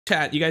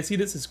Chat, you guys see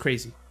this? This is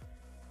crazy.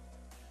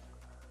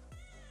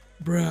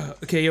 Bruh.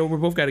 Okay, yo, we're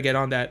both gotta get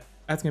on that.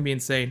 That's gonna be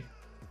insane.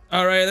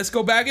 All right, let's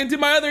go back into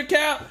my other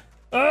account.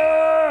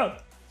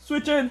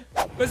 Switching.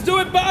 Let's do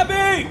it,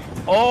 Bobby.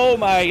 Oh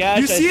my gosh.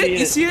 You see it?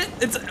 You see it?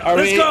 It's, let's go.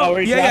 Are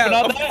we dropping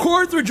on that? Of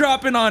course we're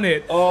dropping on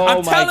it. Oh,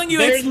 I'm telling you,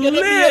 it's lit.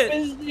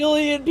 There's gonna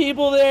be a bazillion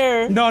people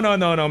there.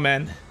 No,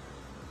 man.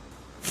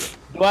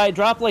 Do I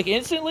drop like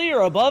instantly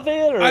or above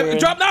it? Or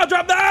Drop now,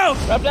 drop now.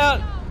 Drop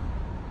down.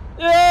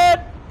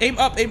 Yeah. Aim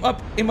up, aim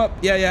up, aim up.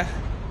 Yeah.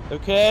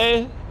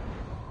 Okay.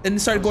 And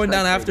start going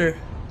down after.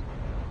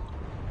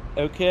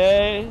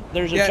 Okay.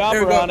 There's a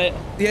chopper on it.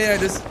 Yeah,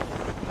 just.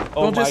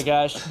 Oh my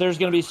gosh. There's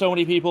gonna be so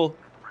many people.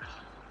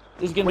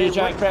 This is gonna be a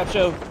giant crap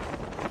show.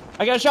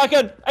 I got a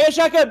shotgun.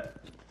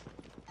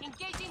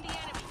 Engaging the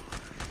enemy.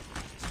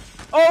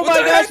 Oh my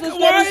gosh, this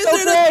gun is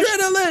so trash.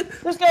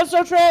 Adrenaline? This gun's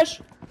so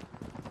trash.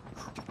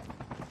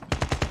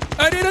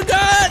 I need a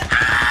gun.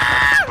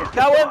 Ah!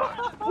 Got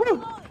one.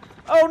 Woo.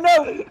 Oh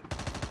no.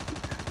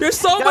 There's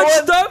so much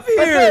stuff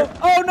here.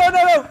 Oh no.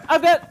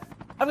 I've got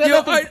Yo,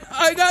 nothing.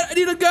 I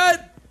need a gun.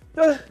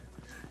 Give me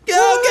a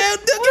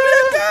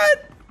gun.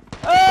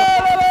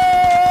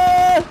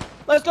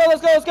 Let's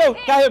go.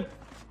 Got him.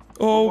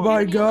 Oh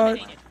my god.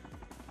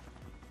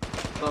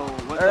 So,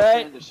 what's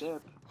right. in the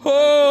ship?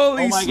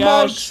 Holy my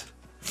smokes.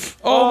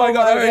 Oh my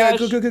god. All right,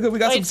 good. We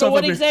got some Wait, stuff so what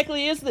up here.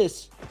 exactly is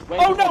this?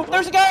 Oh no,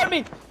 there's a guy on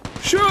me.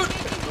 Shoot.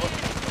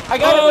 I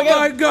got him. Oh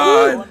my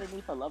god.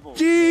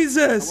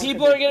 Jesus.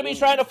 People are gonna be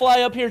trying to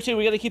fly up here too.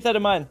 We gotta keep that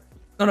in mind.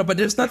 No, but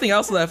there's nothing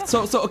else left.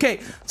 So okay.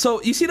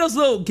 So you see those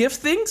little gift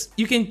things?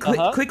 You can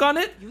click on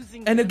it,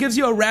 and it gives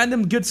you a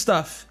random good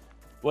stuff.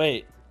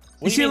 Wait.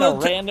 You What see do you mean a a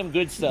little random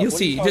good stuff? You'll What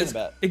see. are you talking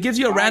about? It gives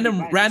you a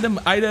random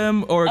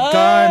item or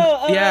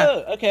gun.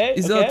 Yeah. Okay.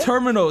 These little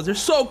terminals. They're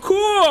so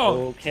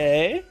cool.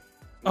 Okay.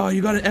 Oh,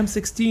 you got an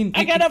M16.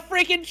 I got a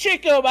freaking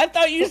Chico. I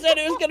thought you said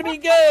it was gonna be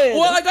good.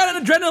 Well, I got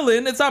an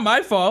adrenaline. It's not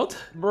my fault.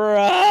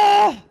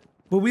 Bruh.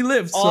 But we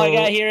lived, so. All I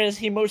got here is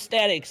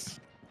hemostatics.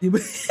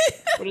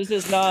 What is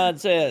this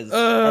nonsense?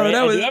 Right,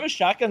 I do have a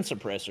shotgun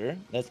suppressor.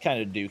 That's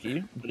kind of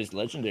dookie, but it's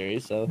legendary,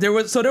 so. There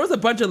was a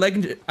bunch of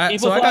legendary.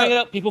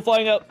 People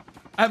flying up.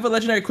 I have a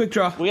legendary quick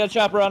draw. We got a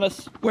chopper on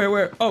us.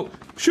 Where? Oh,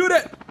 shoot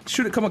it!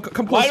 Come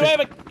closer.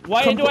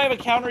 Why do I have a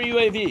counter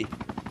UAV?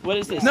 What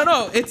is this?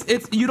 No, it's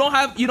you don't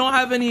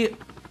have any.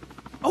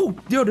 Oh,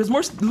 yo, there's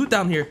more loot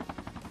down here.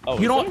 Oh,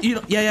 you don't.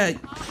 Yeah.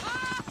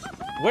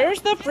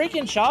 Where's the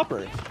freaking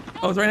chopper?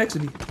 Oh, it's right next to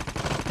me.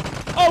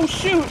 Oh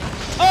shoot!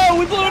 Oh,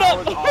 we blew it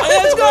up!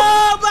 Let's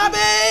go, Bobby!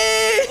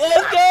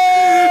 Let's go!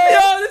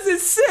 Yo, this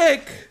is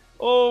sick.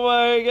 Oh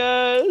my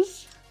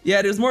gosh.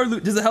 Yeah, there's more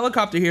loot. There's a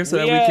helicopter here,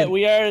 so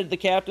we are the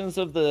captains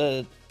of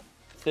the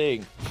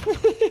thing.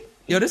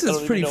 Yo, this is I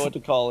don't pretty. Even know what to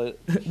call it.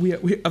 we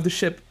of the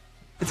ship.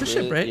 It's a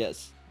ship, right?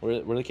 Yes,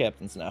 we're the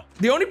captains now.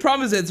 The only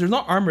problem is that there's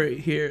no armor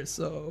here,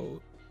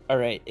 so. All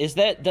right,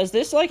 does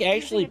this like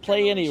actually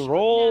play any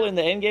role in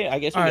the end game? I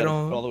guess we gotta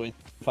go all the way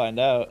to find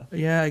out.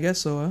 Yeah, I guess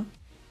so. Huh?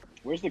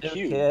 Where's the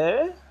cube?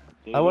 Okay.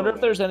 I wonder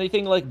if there's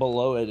anything like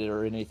below it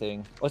or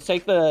anything. Let's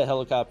take the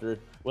helicopter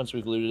once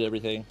we've looted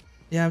everything.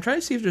 Yeah, I'm trying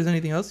to see if there's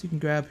anything else you can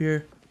grab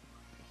here.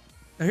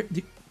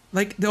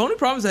 Like the only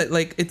problem is that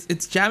like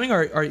it's jamming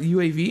our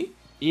UAV.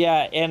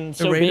 Yeah, and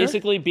so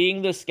basically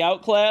being the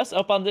scout class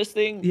up on this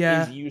thing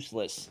is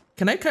useless.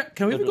 Can we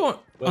even go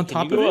on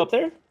top of it? Go up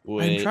there?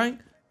 Wait. I'm trying.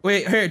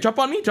 Wait, here, jump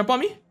on me.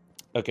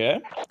 Okay.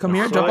 Come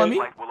here, jump on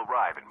me.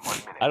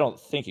 I don't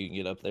think you can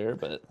get up there,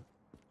 but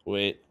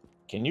wait.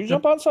 Can you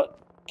jump on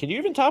Can you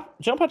even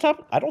jump on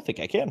top? I don't think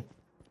I can.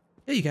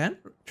 Yeah, you can.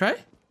 Try.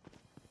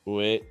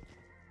 Wait.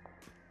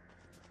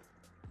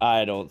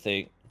 I don't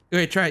think.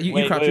 Wait, try. You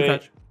crouch. You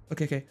crouch.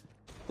 Okay.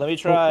 Let me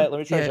try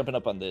jumping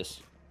up on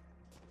this.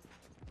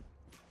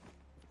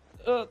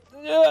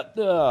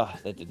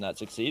 That did not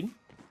succeed.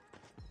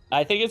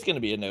 I think it's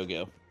gonna be a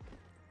no-go.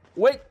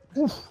 Wait.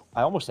 Oof.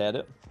 I almost had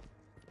it.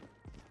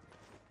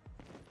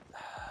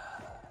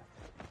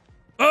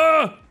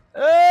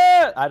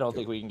 I don't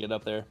think we can get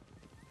up there.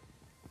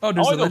 Oh,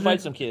 there's I want to go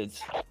fight some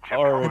kids,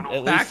 or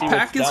at least see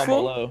what's down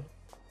below.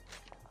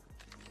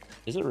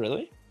 Is it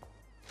really?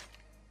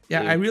 Yeah,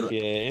 okay. I really.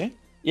 Okay.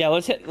 Yeah,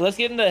 let's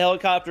get in the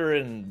helicopter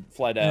and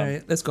fly down. All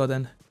right, let's go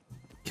then.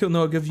 Kill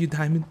Noah, give you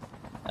diamond.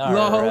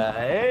 All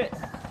right.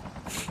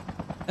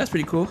 That's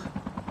pretty cool.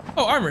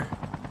 Oh, armor.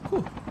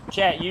 Cool.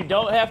 Chat, you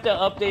don't have to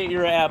update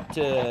your app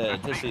to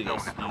see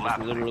this. You just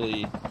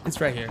literally. It's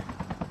right here.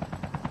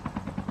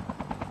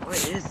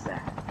 What is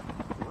that?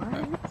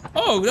 What?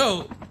 Oh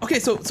no. Okay,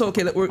 so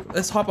okay,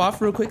 let's hop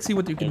off real quick, see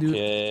what you can do.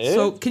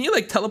 So can you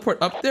like teleport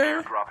up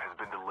there?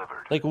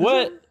 Like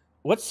what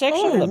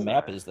section of the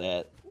map is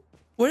that?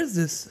 What is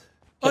this?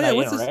 Can yeah,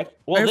 what's this?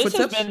 Well, this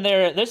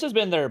has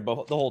been there the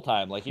whole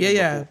time. Like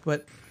yeah,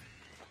 but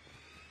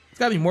it's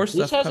gotta be more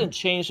stuff. This hasn't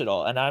changed at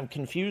all, and I'm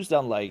confused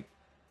on like.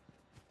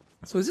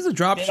 So is this a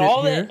drop ship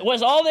here?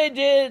 Was all they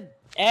did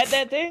add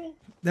that thing?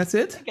 That's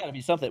it? There's gotta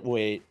be something.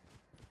 Wait.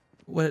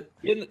 What?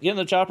 Get in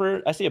the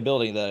chopper. I see a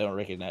building that I don't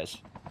recognize.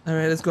 All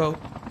right, let's go.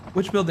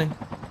 Which building?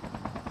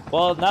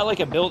 Well, not like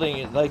a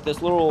building, like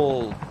this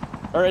little,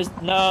 or is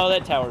no,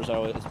 that tower's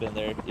always been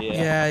there.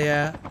 Yeah.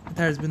 Yeah. The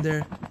tower's been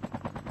there.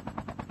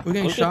 We're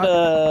getting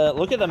shot.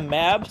 Look at the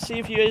map. See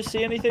if you guys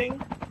see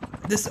anything.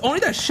 This only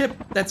that ship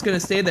that's gonna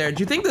stay there. Do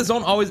you think the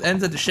zone always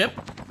ends at the ship?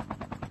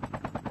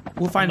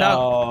 We'll find out.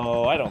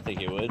 No, I don't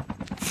think it would.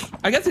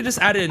 I guess they just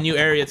added a new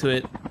area to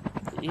it.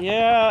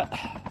 Yeah,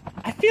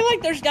 I feel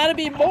like there's got to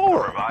be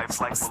more.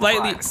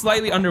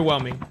 Slightly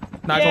underwhelming.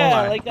 Not gonna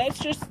Yeah, lie. like that's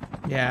just.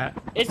 Yeah.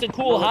 It's a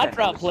cool hot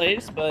drop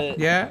place, but.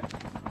 Yeah.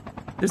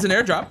 There's an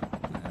airdrop.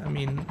 I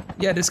mean,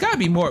 yeah, there's gotta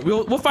be more.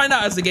 We'll find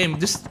out as the game.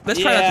 Just let's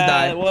try not to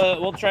die.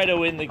 We'll try to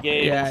win the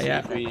game.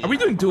 Yeah. Are we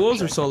doing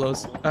duos or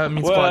solos? I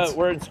mean squads.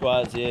 We're in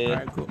squads. Yeah. All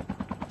right, cool.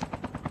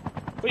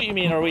 What do you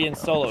mean? Are we in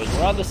solos?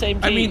 We're on the same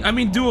team. I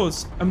mean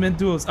duos. I meant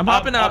duos. I'm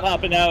hopping out. I'm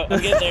hopping out.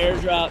 I'm getting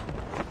the airdrop.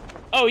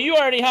 Oh, you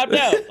already hopped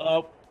out.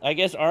 Oh, I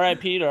guess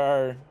RIP to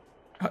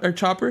our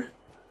chopper.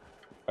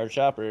 Our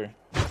chopper.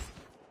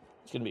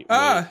 It's gonna be.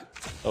 Oh,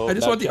 I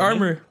just want the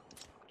coming. armor.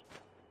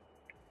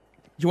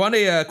 You want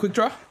a quick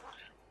draw?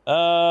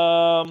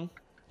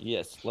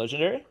 Yes,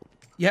 legendary.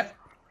 Yeah.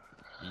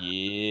 Yeah,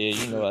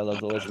 you know I love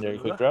the legendary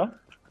quick draw.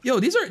 Yo,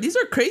 these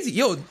are crazy.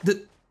 Yo,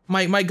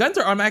 my guns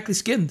are automatically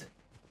skinned.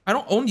 I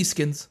don't own these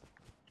skins.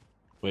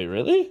 Wait,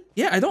 really?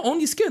 Yeah, I don't own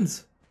these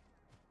skins.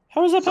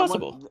 How is that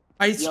possible?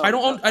 I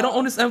don't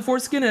own this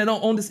M4 skin and I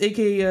don't own this AK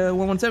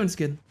 117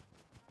 skin.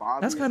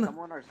 Bobby, That's kind of.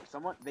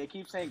 Someone. They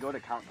keep saying go to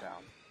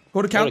countdown.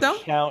 Go to countdown.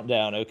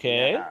 Countdown.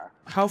 Okay. Yeah.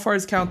 How far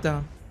is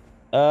countdown?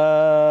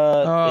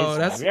 It's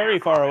that's very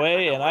far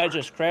away, and I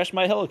just crashed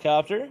my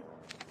helicopter.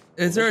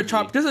 Is there a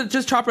chop?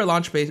 Just chopper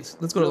launch base.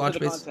 Let's go to launch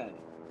base.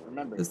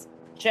 Remember.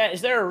 Chat,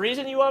 is there a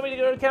reason you want me to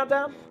go to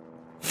countdown?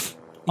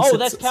 Oh,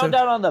 that's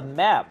countdown on the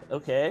map.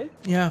 Okay.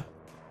 Yeah.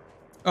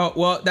 Oh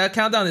well, that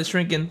countdown is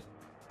shrinking.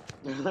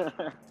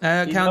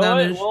 Countdown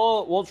is.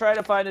 We'll try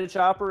to find a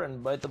chopper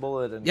and bite the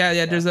bullet. And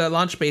yeah. There's a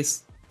launch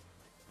base.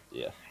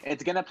 Yeah.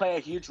 It's gonna play a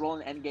huge role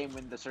in endgame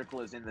when the circle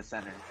is in the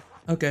center.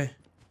 Okay.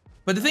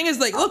 But the thing is,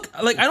 like, look,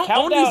 like I don't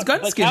own these gun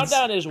skins.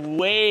 Countdown is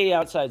way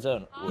outside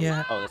zone.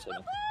 Yeah. Oh, that's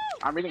hidden.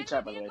 I'm reading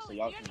chat by the way, so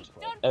y'all can just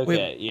play. Okay.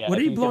 Wait, yeah. What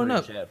are you blowing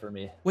up? Chat for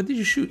me. What did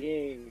you shoot?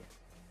 Yay.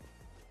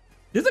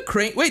 There's a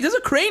crane. Wait, there's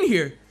a crane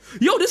here.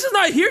 Yo, this is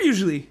not here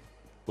usually.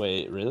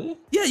 Wait, really?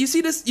 Yeah, you see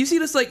this? You see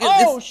this? Like,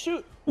 oh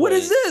shoot! What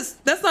is this?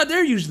 That's not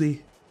there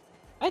usually.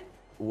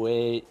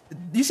 Wait.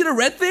 You see the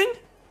red thing?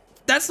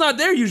 That's not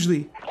there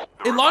usually.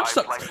 It launched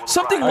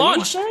something.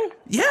 Launched.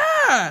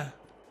 Yeah.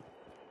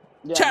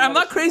 Chat, I'm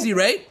not crazy,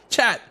 right?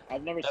 Chat.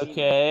 I've never seen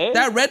it.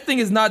 That red thing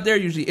is not there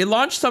usually. It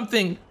launched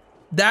something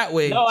that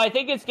way. No, I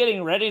think it's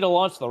getting ready to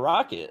launch the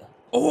rocket.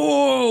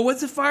 Oh,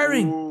 what's it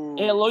firing? Ooh.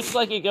 It looks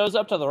like it goes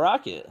up to the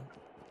rocket.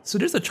 So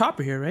there's a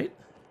chopper here, right?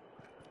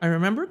 I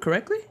remember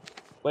correctly?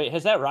 Wait,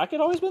 has that rocket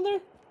always been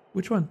there?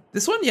 Which one?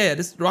 This one? Yeah,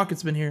 this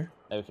rocket's been here.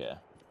 Okay.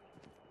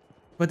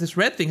 But this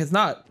red thing has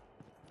not.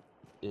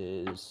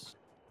 Yo,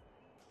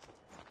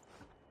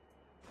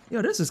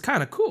 this is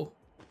kind of cool.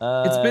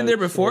 It's been there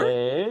before.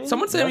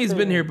 Someone said he's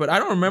been here, but I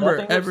don't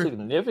remember ever.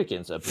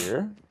 Significance up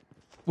here.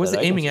 What's it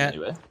aiming at?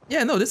 Anyway.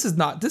 Yeah, no, this is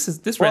not. This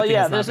red well, thing.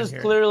 Yeah, has not this been is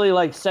here. clearly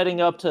like setting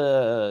up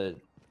to,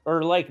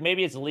 or like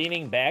maybe it's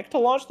leaning back to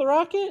launch the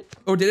rocket.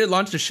 Or did it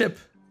launch the ship?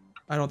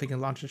 I don't think it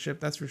launched the ship.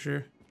 That's for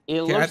sure.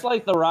 It looks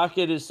like the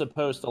rocket is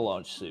supposed to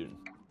launch soon.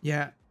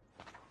 Yeah.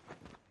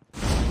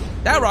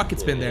 That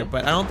rocket's been there,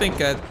 but I don't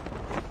think.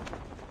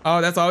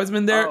 Oh, that's always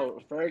been there.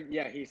 Oh, Ferg,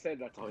 yeah, he said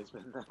that's always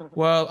been there.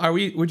 Well,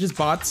 we're just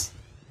bots?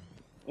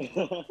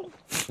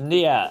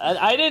 Yeah,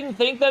 I didn't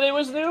think that it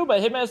was new,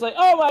 but Hitman's like,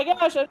 oh my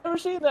gosh, I've never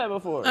seen that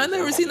before. I've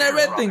never seen that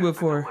red thing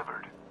before.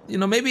 You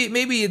know,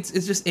 maybe it's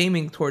just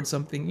aiming towards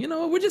something. You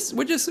know, we're just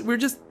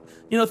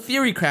you know,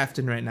 theory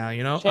crafting right now.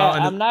 You know.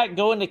 Chat, I'm not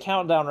going to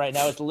countdown right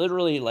now. It's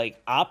literally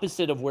like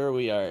opposite of where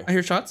we are. I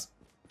hear shots.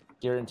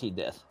 Guaranteed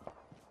death.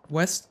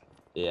 West.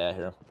 Yeah, I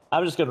hear him.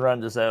 I'm just gonna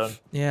run the zone.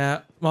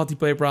 Yeah,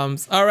 multiplayer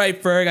problems. All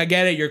right, Ferg, I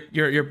get it.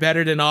 You're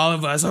better than all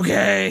of us.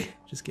 Okay.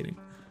 Just kidding.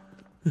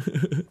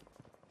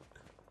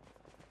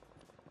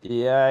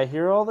 Yeah, I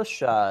hear all the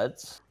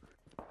shots.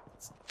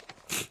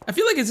 I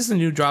feel like it's just a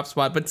new drop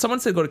spot, but someone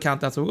said go to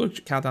countdown, so we'll go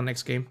to countdown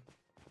next game.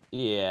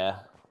 Yeah.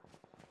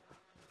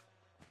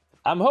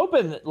 I'm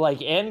hoping,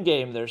 like, end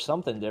game, there's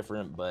something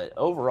different, but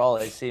overall,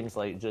 it seems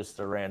like just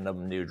a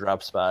random new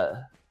drop spot.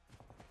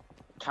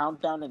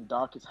 Countdown and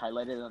dock is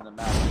highlighted on the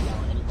map.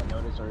 Now, anyone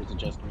notice, or is it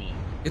just me?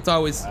 It's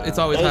always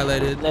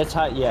highlighted. It's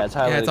hot. Yeah, it's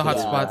highlighted. Yeah, it's a hot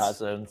spot. Hot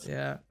zones.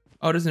 Yeah.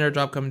 Oh, there's an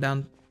airdrop coming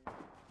down.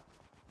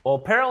 Well,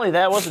 apparently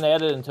that wasn't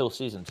added until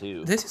season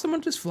 2. Did I see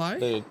someone just fly?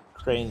 The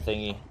crane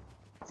thingy.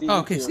 Oh,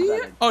 okay. See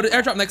ya. Oh, the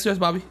airdrop next to us,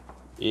 Bobby.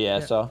 Yeah,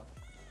 so.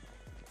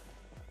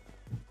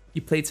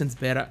 You played since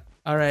beta.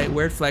 All right,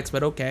 weird flex,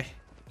 but okay.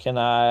 Can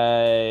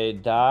I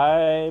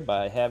die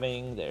by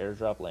having the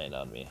airdrop land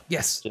on me?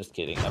 Yes. Just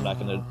kidding. I'm not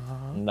gonna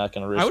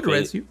risk. I would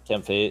res you.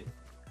 Tempt fate.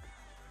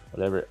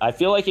 Whatever. I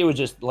feel like it would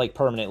just like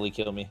permanently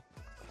kill me.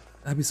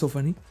 That'd be so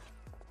funny.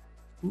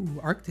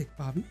 Ooh, Arctic,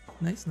 Bobby.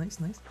 Nice, nice,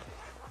 nice.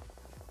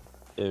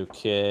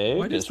 Okay.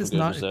 Why does this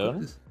not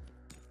equip this?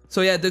 So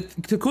yeah, the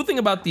cool thing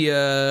about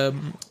the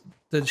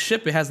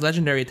ship, it has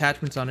legendary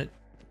attachments on it.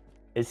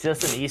 It's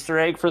just an Easter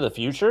egg for the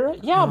future?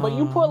 Yeah, but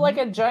you put like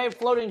a giant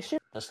floating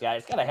ship in the sky.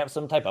 It's gotta have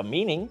some type of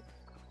meaning.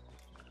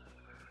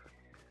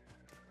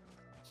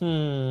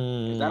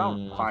 Is that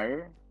on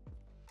fire?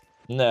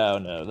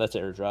 No, that's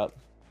airdrop.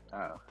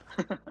 Oh.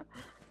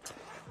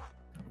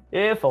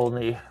 If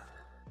only.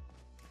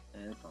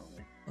 If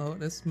only. Oh,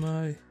 that's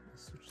my.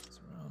 Let's switch this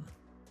around.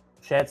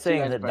 Chat's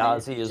saying that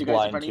Nazi is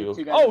blind too.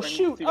 Two guys Oh in front of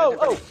you, shoot!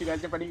 Oh! Two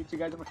guys in front of you. Two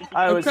guys in front of you.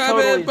 I was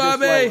coming, totally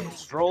Bobby! just like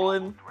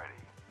strolling.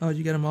 Oh, did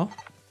you get them all?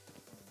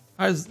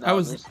 I was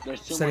There's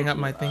two setting more up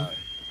my to, thing.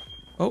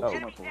 Oh, two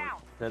more forward.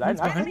 did I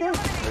not behind get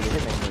that? Or did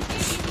it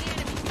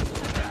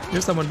hit me?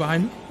 There's someone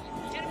behind me.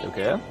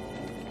 Okay.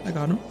 I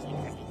got him.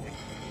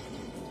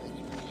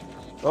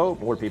 Oh,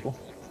 more people.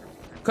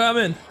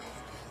 Coming.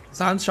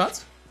 Silence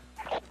shots.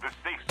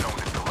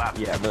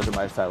 Yeah, those are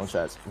my silent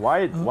shots.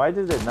 Why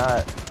did it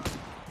not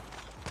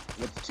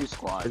It's two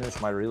squads. finish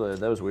my reload?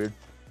 That was weird.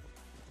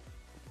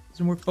 Is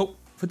there more? Oh,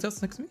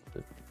 footsteps next to me.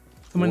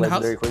 Someone in the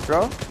house. Legendary quick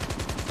draw.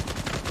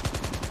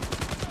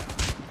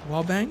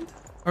 Wall banged.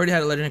 Already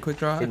had a legendary quick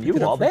draw. Can you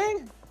wall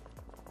bang?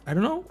 I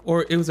don't know.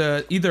 Or it was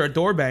either a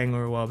door bang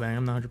or a wall bang.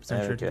 I'm not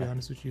 100% sure, to be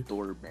honest with you.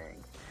 Door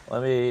bang.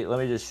 Let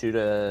me just shoot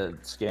a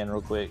scan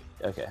real quick.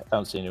 Okay, I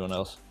don't see anyone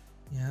else.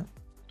 Yeah.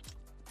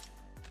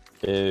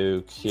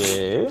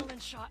 Okay.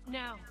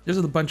 There's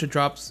a bunch of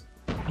drops.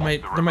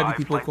 There might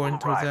be people going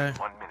towards that.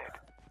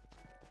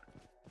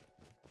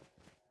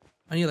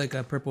 I need like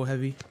a purple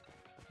heavy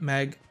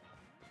mag.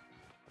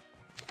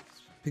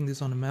 Ping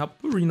this on the map.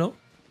 Reno.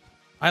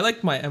 I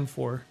like my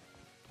M4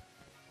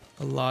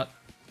 a lot.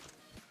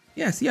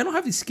 Yeah, see, I don't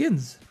have these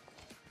skins.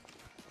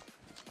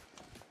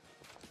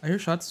 I hear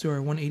shots to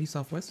our 180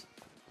 southwest.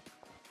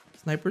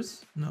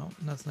 Snipers? No,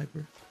 not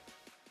sniper.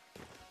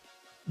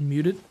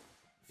 Muted.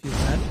 Feels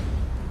bad.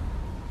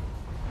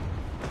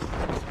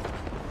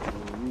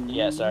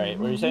 Yeah, sorry.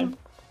 What are you saying?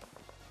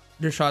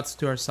 There's shots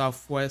to our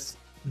southwest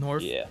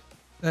north. Yeah.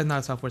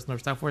 Not southwest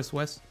north, southwest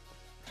west.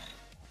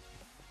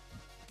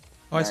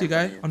 Oh, I see a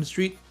guy on the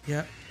street.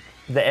 Yeah.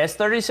 The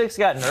S36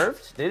 got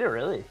nerfed? Did it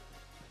really?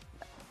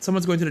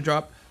 Someone's going to the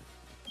drop.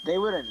 They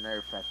wouldn't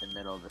nerf at the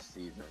middle of the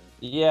season.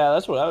 Yeah,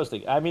 that's what I was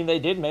thinking. I mean, they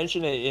did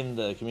mention it in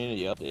the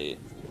community update.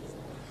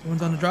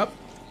 Someone's on the drop.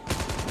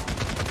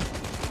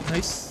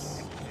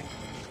 Nice.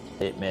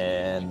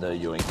 Hitman, the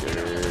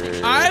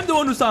yoinker. I'm the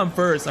one who saw him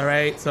first,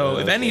 alright? So,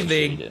 if Okay,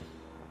 anything... shit.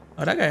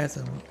 Oh, that guy has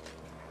someone.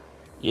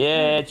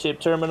 Yeah, chip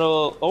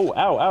terminal. Oh,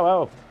 ow, ow,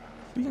 ow. Where are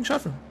you getting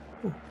shot from?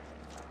 Oh.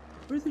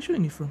 Where is he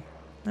shooting you from?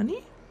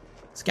 Nani?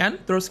 Scan?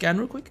 Throw a scan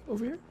real quick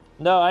over here.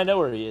 No, I know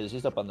where he is.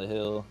 He's up on the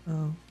hill.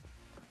 Oh.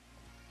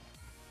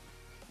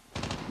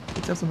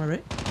 Footsteps on my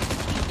right.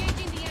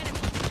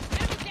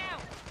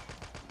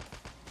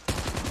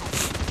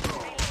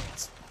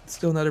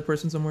 Still another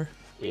person somewhere.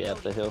 Yeah,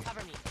 up the hill.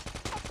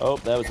 Oh,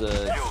 that was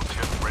a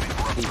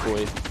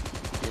decoy.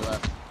 He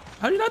left.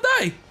 How did you not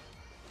die?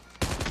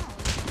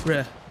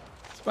 Bruh. I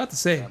was about to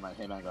say. Yeah, my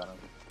hitman got him.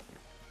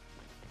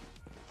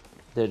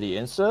 Did he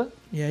insta?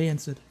 Yeah, he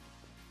answered.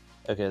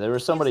 Okay, there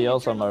was somebody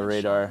else on my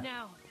radar.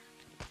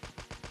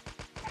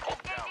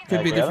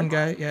 Could be a got different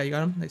guy. Yeah, you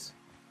got him? Nice.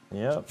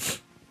 Yep.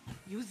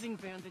 Using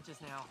bandages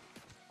now.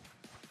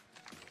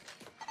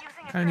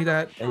 Kinda need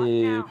that.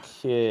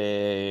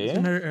 Okay. Is there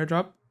another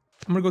airdrop?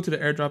 I'm gonna go to the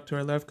airdrop to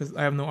our left because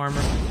I have no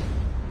armor.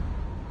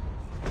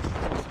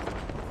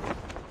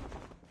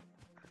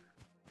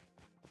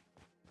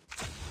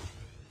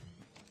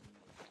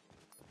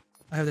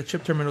 I have the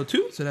chip terminal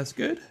too, so that's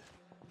good.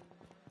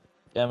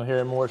 Yeah, I'm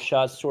hearing more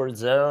shots towards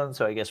zone,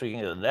 so I guess we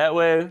can go that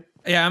way.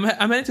 Yeah, I'm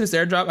heading to this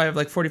airdrop. I have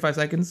like 45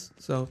 seconds,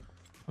 so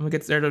I'm gonna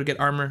get this airdrop to get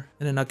armor,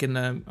 and then I can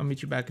I'll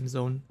meet you back in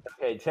zone.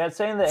 Okay, chat's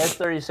saying the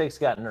S36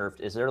 got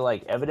nerfed. Is there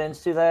like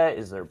evidence to that?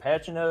 Is there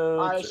patch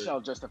notes? I shall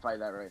justify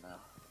that right now.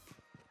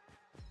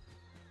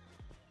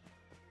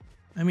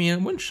 I mean,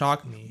 it wouldn't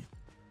shock me.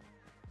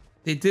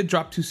 They did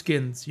drop 2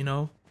 skins, you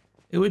know?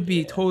 It would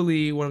be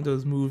totally one of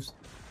those moves.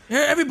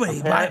 Here, everybody,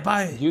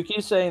 buy it.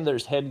 Yuki's saying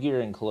there's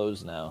headgear and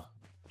clothes now.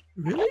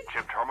 Really?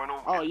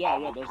 Oh yeah.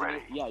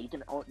 You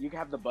can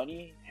have the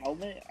bunny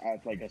helmet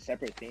as like a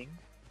separate thing.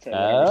 To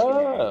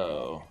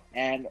Oh.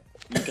 and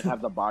you can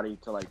have the body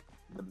to like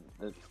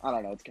the I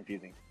don't know. It's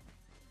confusing.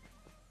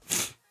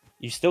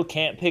 You still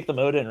can't pick the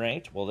mode in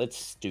ranked? Well, that's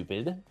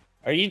stupid.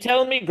 Are you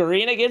telling me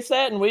Garena gets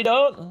that and we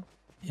don't?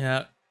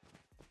 Yeah.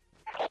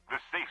 The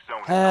safe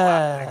zone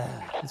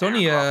There's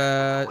only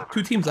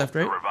 2 teams left,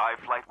 right? Revive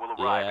flight will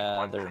arrive.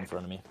 Yeah, they're in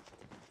front of me.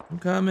 I'm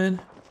coming.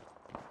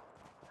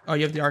 Oh,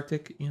 you have the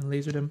Arctic. You can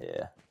laser them.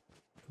 Yeah.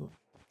 Cool.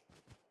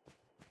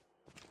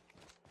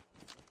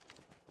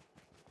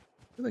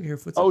 I feel like I hear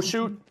footsteps. Oh,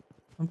 shoot.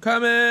 I'm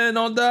coming.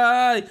 Don't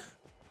die.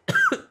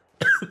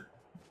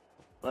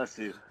 Bless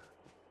you.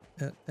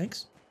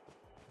 Thanks.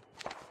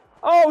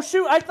 Oh,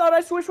 shoot. I thought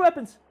I switched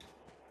weapons.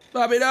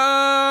 Bobby,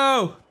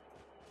 no!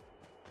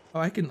 Oh,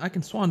 I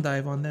can swan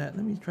dive on that.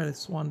 Let me try to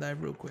swan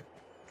dive real quick.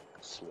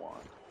 Swan.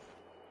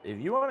 If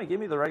you want to give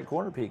me the right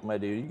corner peek, my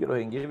dude, you go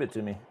ahead and give it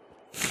to me.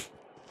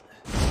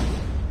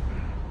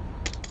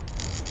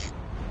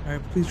 All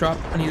right, please drop.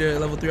 I need a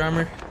level 3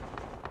 armor.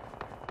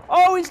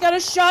 Oh, he's got a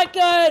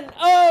shotgun!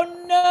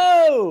 Oh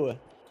no!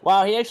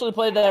 Wow, he actually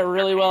played that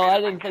really well. I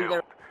didn't think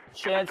there was a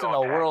chance in the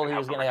world he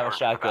was gonna have a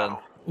shotgun.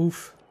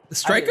 Oof. The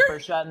striker?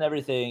 First shot and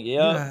everything.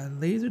 Yep. Yeah,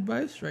 lasered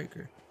by a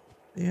striker.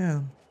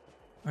 Damn.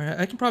 All right,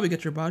 I can probably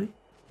get your body.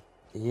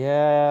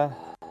 Yeah.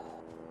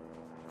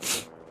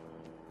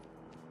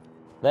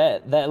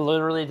 That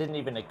literally didn't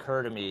even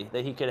occur to me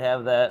that he could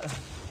have that.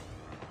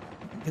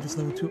 Get this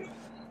level 2.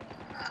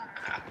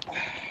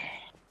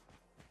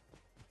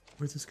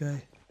 Where's this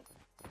guy?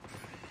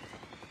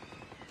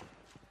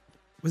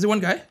 Was it one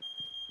guy?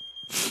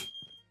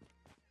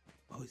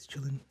 Oh, he's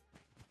chilling.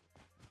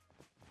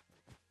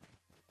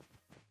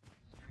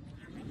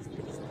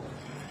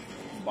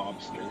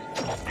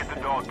 Bobster. Get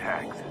the dog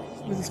tags.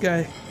 Where's this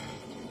guy?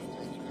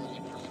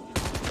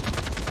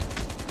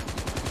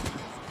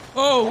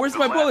 Oh, where's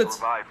my bullets?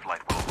 Revive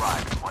flight will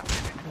arrive in 1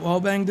 minute. Wall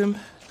banged him.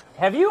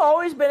 Have you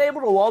always been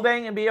able to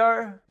wallbang in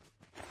BR?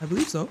 I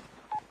believe so.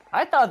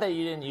 I thought that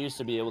you didn't used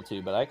to be able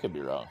to, but I could be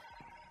wrong.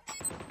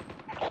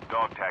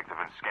 Dog tags have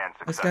been scanned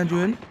I scanned you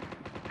in.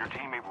 Your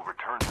teammate will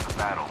return to the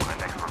battle when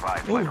the next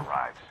revive flight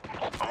arrives.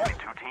 Only 2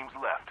 teams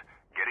left,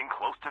 getting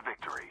close to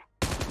victory.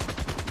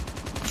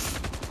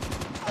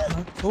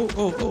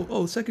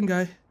 Oh, second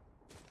guy.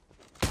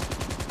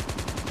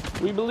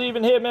 We believe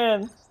in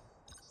Hitman.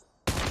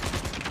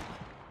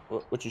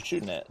 What you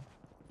shooting at?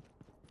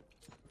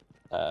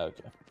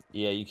 Okay.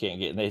 Yeah, you can't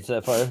get nades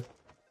that far.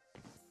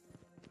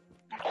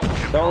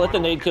 Don't let the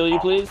nade kill you,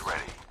 please.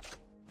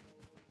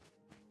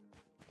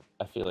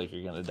 I feel like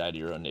you're gonna die to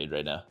your own nade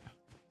right now.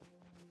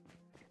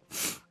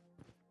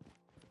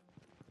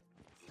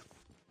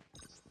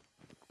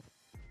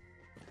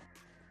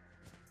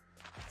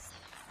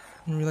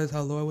 I didn't realize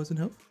how low I was in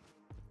health.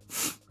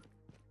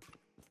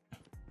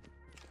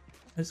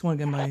 I just want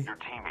to get my... Your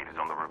teammate is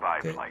on the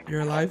revive Okay, flight.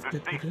 you're alive. The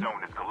Good, safe good.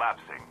 zone is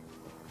collapsing.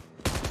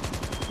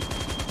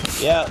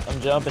 Yeah,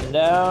 I'm jumping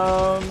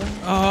down.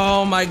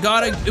 Oh my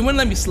god, it wouldn't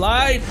let me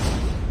slide.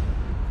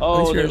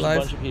 Oh, you're there's alive.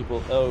 a bunch of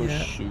people. Oh,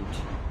 Yeah. shoot.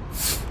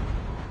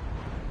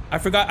 I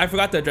forgot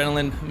the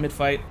adrenaline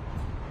mid-fight.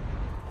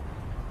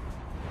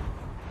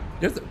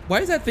 Why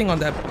is that thing on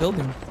that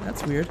building?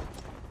 That's weird.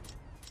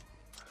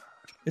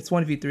 It's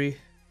 1v3.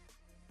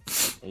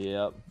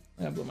 Yep.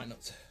 I gotta blow my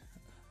nose.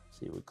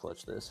 See if we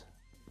clutch this.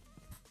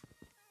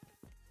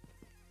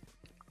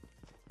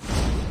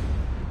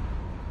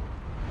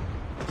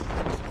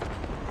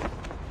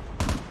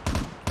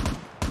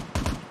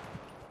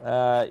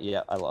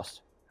 Yeah, I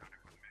lost.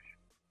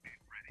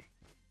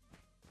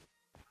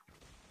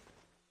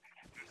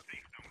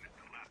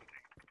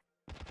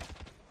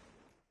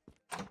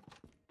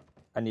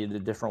 I needed a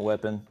different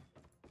weapon,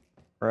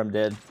 or I'm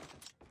dead.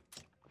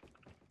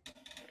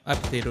 I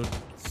potatoed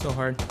so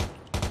hard.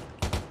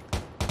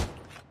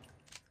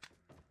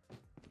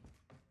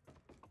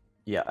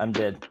 Yeah, I'm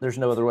dead. There's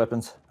no other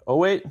weapons. Oh,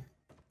 wait.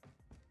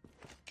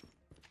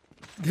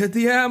 Get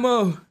the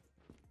ammo.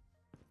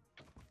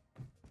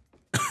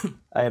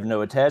 I have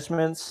no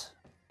attachments.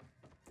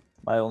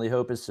 My only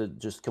hope is to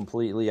just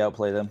completely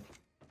outplay them.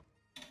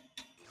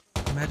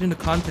 Imagine the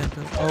content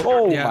of...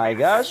 Oh yeah. my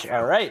gosh.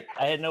 All right.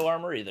 I had no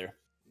armor either.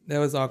 That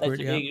was awkward,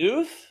 That's a yeah. big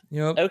oof.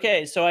 Yep.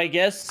 Okay, so I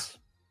guess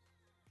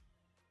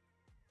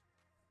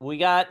we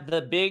got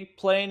the big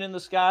plane in the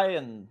sky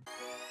and